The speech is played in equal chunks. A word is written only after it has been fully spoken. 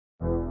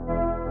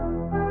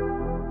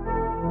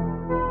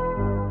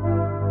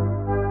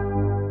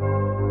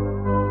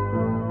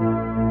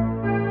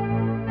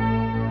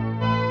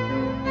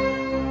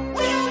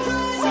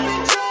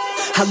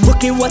I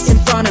look at what's in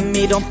front of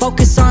me, don't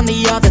focus on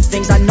the other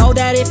things. I know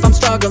that if I'm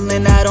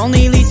struggling, that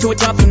only leads to a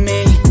tougher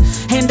me.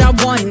 And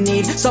I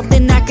need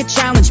something that could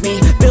challenge me,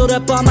 build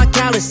up all my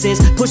calluses,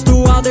 push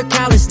through all their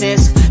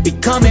callousness.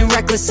 Becoming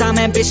reckless, I'm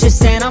ambitious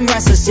and I'm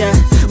restless, yeah.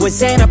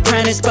 Was an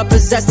apprentice but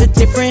possessed a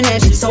different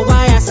engine, so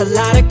I asked a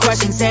lot of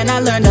questions and I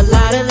learned a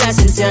lot of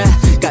lessons, yeah.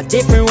 Got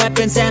different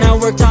weapons and I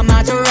worked on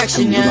my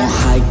direction, yeah. We gon'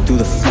 hike through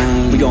the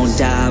flame, we gon'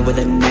 die with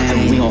a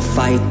name. We gon'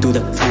 fight through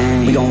the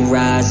pain, we gon'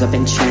 rise up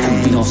and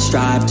change. We gon'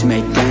 strive to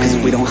make gains,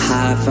 cause we don't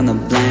hide from the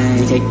blame.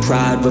 We take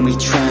pride when we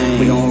train,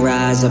 we gon'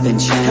 rise up and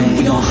change.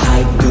 We gon'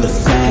 hike through the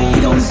flame,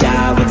 we gon'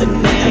 die with a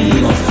name.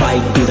 We gon'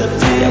 fight through the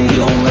pain, yeah, we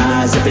gon'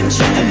 rise up and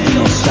change. We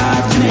gon'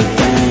 strive to make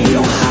gains, we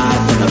don't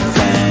hide from the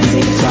pain.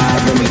 We take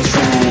pride when we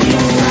train, we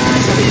gon'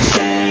 rise up and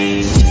change.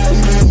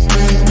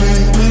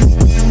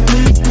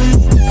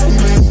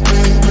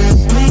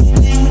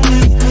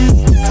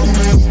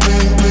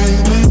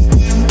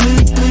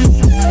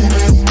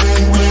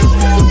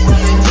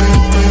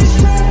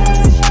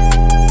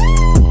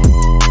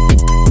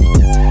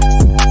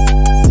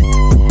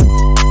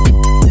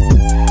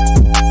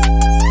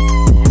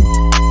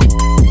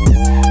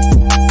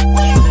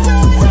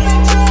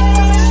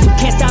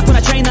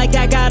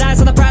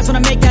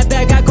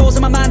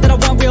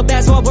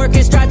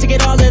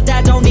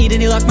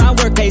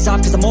 Off,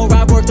 cause the more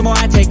I work, the more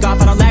I take off.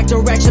 I don't lack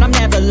direction, I'm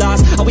never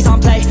lost. Always on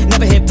play,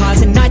 never hit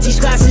pause. And I teach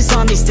classes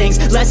on these things.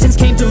 Lessons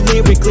came through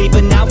lyrically,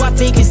 but now I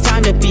think it's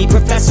time to be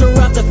professor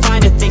of the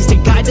finer things, to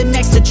guide the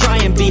next to try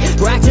and be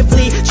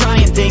proactively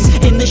trying things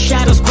in the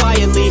shadows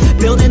quietly,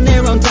 building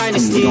their own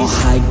dynasty. We gon'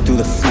 hike through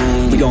the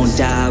flame, we gon'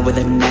 die with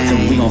a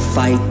name. We gon'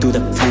 fight through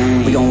the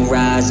pain, we gon'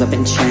 rise up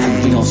and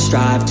change. We gon'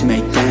 strive to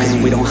make gains,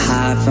 cause we don't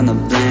hide from the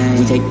blame.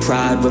 We take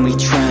pride when we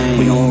train,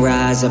 we gon'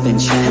 rise up and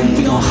change.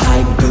 We gon'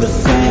 hike through the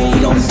flame, we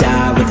gon'